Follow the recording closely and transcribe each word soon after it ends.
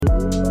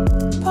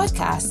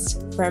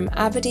from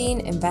Aberdeen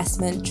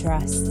Investment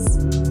Trusts.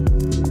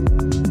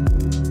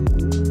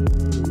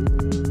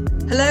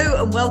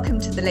 Hello and welcome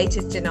to the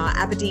latest in our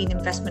Aberdeen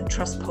Investment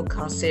Trust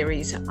podcast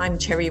series. I'm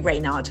Cherry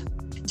Reynard.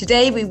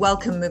 Today we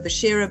welcome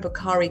Mubashira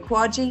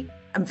Bukhari-Khawaji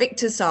and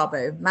Victor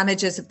Szabo,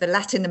 managers of the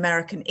Latin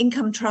American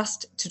Income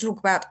Trust, to talk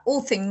about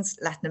all things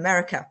Latin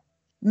America.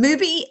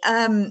 Mubi,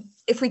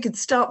 if we could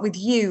start with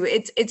you,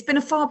 it's been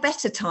a far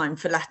better time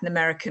for Latin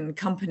American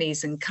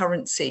companies and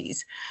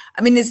currencies.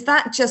 I mean, is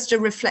that just a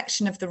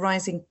reflection of the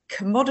rising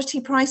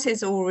commodity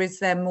prices, or is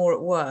there more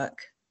at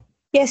work?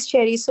 Yes,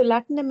 Cherry. So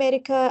Latin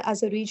America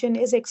as a region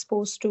is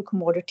exposed to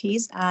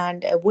commodities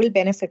and will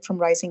benefit from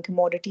rising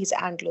commodities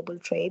and global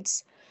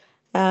trades.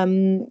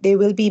 There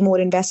will be more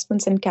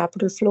investments and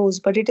capital flows,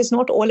 but it is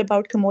not all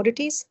about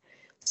commodities.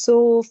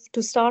 So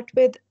to start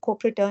with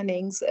corporate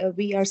earnings,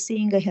 we are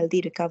seeing a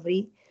healthy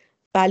recovery.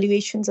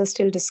 Valuations are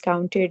still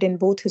discounted in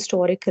both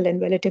historical and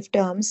relative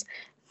terms.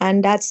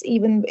 And that's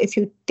even if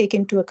you take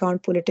into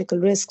account political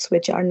risks,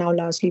 which are now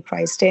largely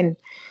priced in.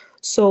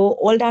 So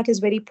all that is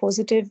very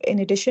positive. In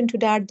addition to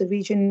that, the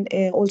region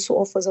also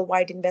offers a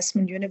wide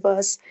investment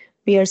universe.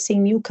 We are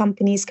seeing new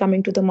companies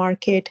coming to the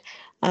market,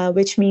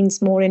 which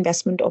means more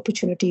investment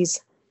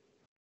opportunities.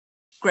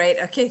 Great.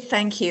 Okay,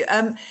 thank you.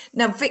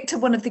 Now, Victor,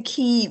 one of the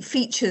key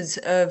features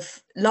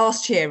of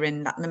last year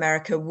in Latin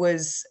America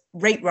was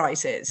rate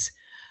rises.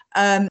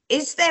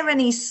 Is there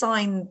any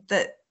sign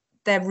that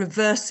they're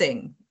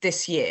reversing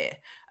this year,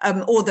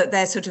 or that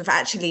they're sort of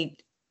actually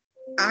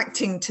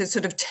acting to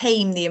sort of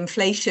tame the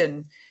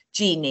inflation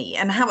genie?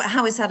 And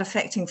how is that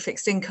affecting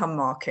fixed income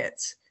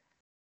markets?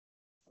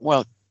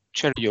 Well,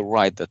 Cherry, you're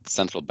right that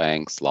central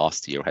banks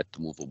last year had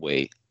to move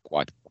away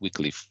quite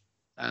quickly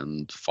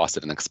and faster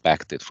than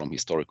expected from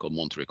historical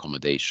monetary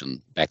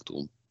accommodation back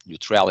to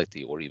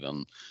neutrality or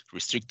even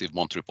restrictive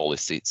monetary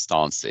policy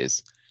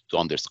stances to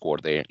underscore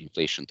their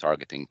inflation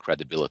targeting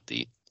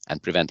credibility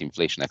and prevent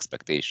inflation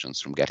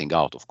expectations from getting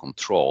out of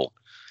control.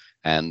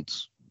 And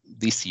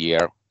this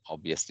year,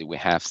 obviously, we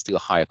have still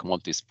higher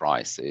commodities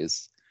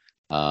prices,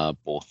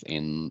 both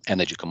in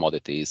energy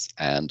commodities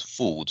and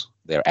food.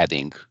 They're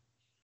adding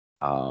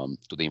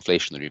to the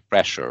inflationary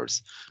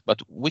pressures.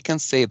 But we can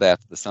say that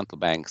the central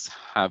banks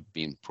have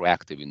been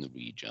proactive in the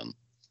region,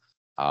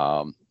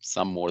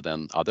 some more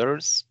than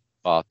others,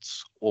 but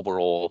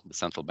overall the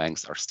central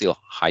banks are still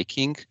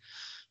hiking.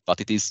 But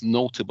it is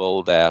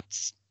notable that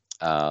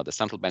the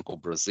Central Bank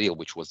of Brazil,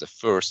 which was the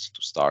first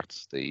to start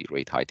the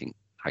rate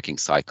hiking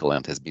cycle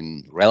and has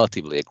been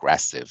relatively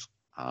aggressive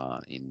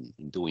in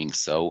doing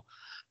so,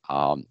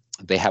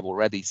 they have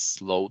already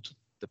slowed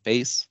the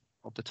pace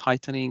of the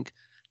tightening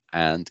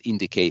and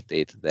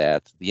indicated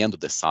that the end of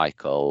the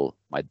cycle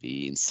might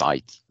be in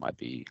sight, might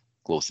be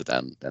closer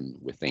than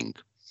we think.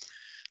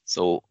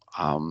 So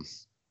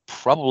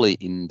probably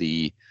in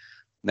the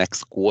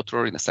next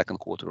quarter, in the second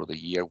quarter of the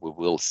year, we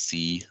will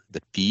see the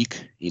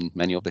peak in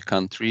many of the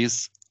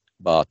countries,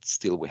 but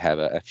still we have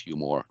a few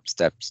more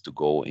steps to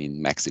go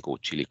in Mexico,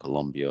 Chile,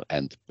 Colombia,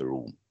 and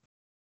Peru.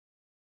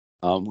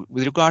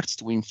 With regards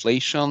to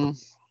inflation,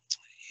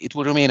 it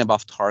will remain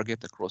above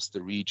target across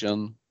the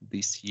region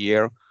this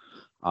year.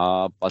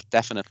 But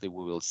definitely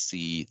we will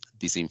see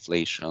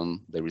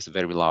disinflation. There is a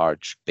very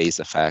large base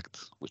effect,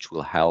 which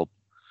will help.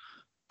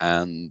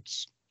 And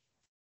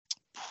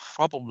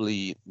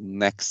probably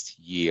next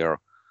year,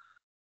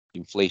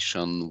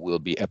 inflation will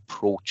be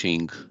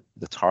approaching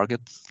the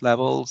target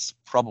levels,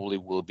 probably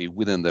will be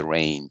within the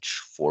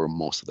range for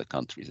most of the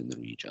countries in the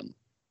region.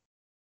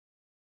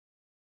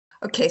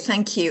 Okay,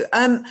 thank you.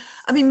 I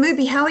mean,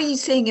 Mubi, how are you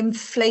seeing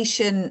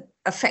inflation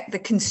affect the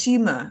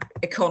consumer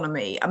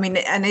economy? I mean,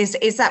 and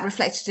is that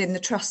reflected in the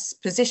trust's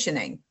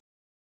positioning?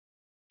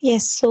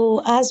 Yes,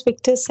 so as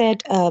Victor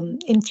said,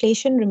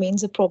 inflation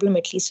remains a problem,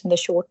 at least in the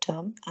short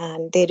term,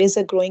 and there is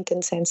a growing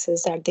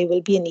consensus that there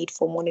will be a need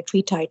for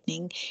monetary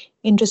tightening.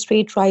 Interest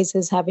rate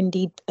rises have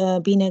indeed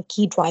been a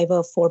key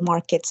driver for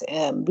markets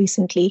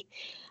recently.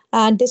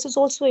 And this is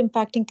also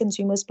impacting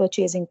consumers'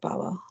 purchasing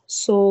power.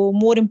 So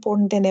more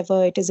important than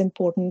ever, it is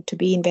important to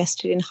be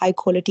invested in high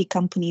quality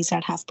companies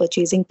that have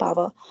purchasing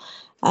power,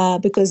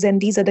 because then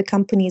these are the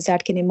companies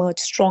that can emerge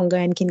stronger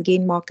and can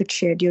gain market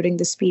share during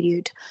this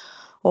period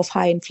of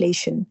high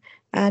inflation.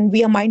 And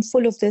we are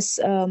mindful of this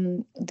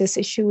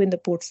issue in the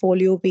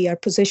portfolio. We are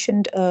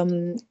positioned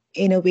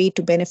in a way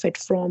to benefit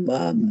from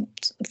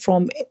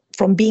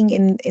being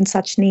in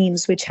such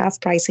names which have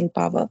pricing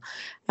power.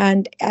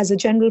 And as a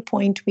general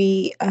point,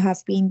 we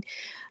have been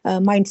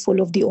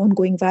mindful of the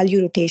ongoing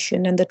value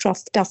rotation and the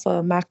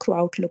tougher macro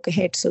outlook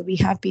ahead. So we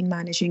have been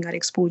managing our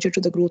exposure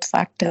to the growth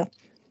factor.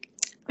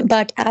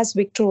 But as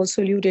Victor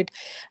also alluded,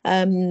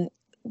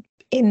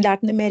 in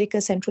Latin America,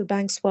 central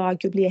banks were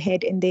arguably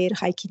ahead in their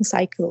hiking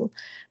cycle.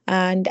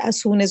 And as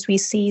soon as we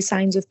see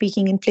signs of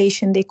peaking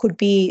inflation, there could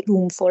be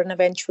room for an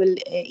eventual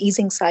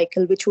easing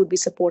cycle, which would be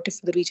supportive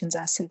for the region's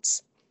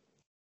assets.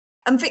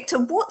 And Victor,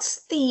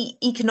 what's the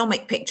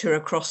economic picture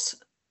across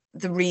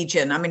the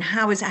region? I mean,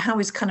 how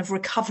is kind of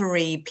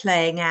recovery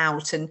playing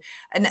out? And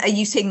are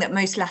you seeing that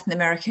most Latin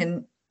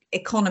American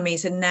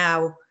economies are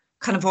now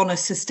kind of on a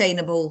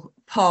sustainable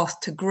path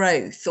to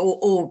growth,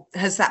 or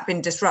has that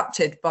been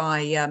disrupted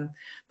by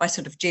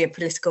sort of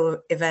geopolitical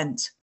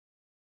events?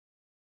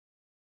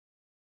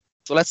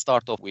 So let's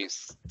start off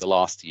with the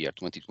last year,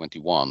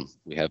 2021.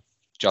 We have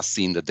just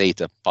seen the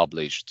data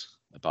published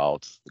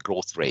about the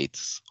growth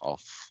rates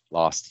of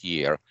last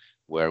year,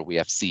 where we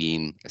have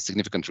seen a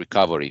significant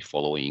recovery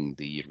following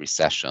the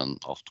recession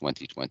of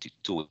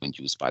 2022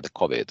 induced by the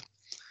COVID.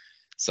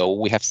 So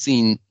we have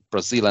seen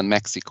Brazil and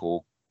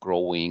Mexico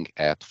growing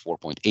at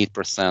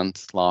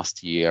 4.8%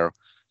 last year.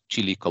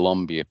 Chile,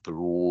 Colombia,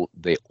 Peru,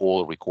 they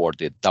all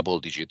recorded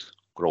double-digit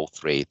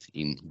growth rate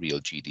in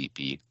real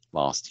GDP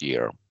last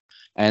year.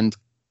 And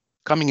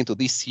coming into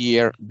this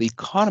year, the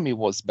economy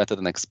was better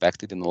than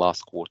expected in the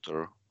last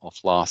quarter of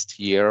last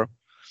year,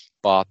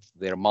 but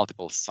there are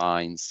multiple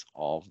signs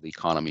of the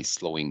economy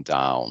slowing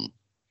down,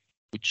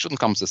 which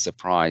shouldn't come as a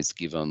surprise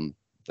given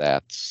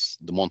that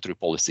the monetary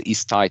policy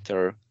is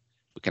tighter.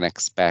 We can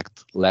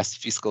expect less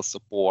fiscal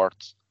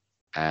support,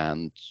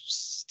 and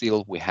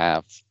still we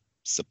have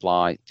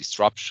supply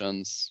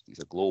disruptions. These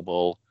are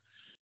global.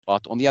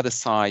 But on the other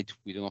side,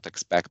 we do not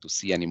expect to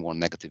see any more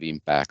negative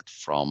impact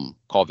from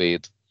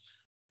COVID.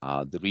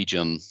 The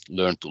region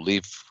learned to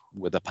live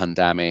with the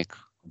pandemic.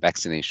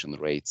 Vaccination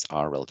rates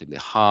are relatively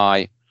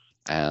high,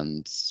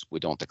 and we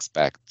don't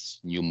expect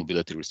new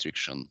mobility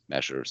restriction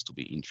measures to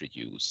be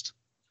introduced.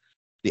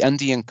 The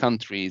Andean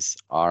countries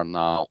are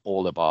now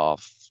all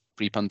above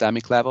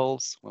pre-pandemic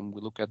levels when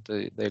we look at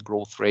their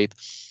growth rate,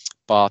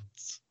 but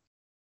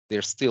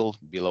they're still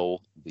below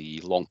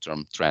the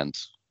long-term trend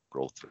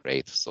growth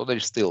rate. So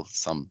there's still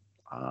some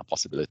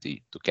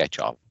possibility to catch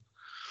up.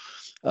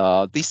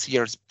 This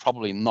year is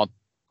probably not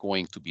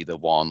going to be the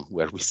one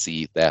where we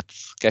see that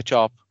catch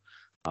up.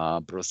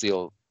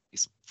 Brazil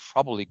is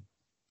probably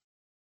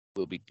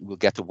will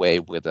get away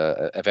with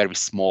a very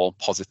small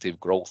positive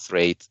growth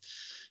rate.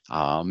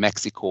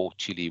 Mexico,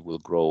 Chile will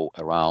grow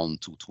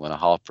around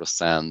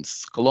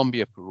 2.5%.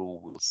 Colombia, Peru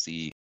will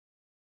see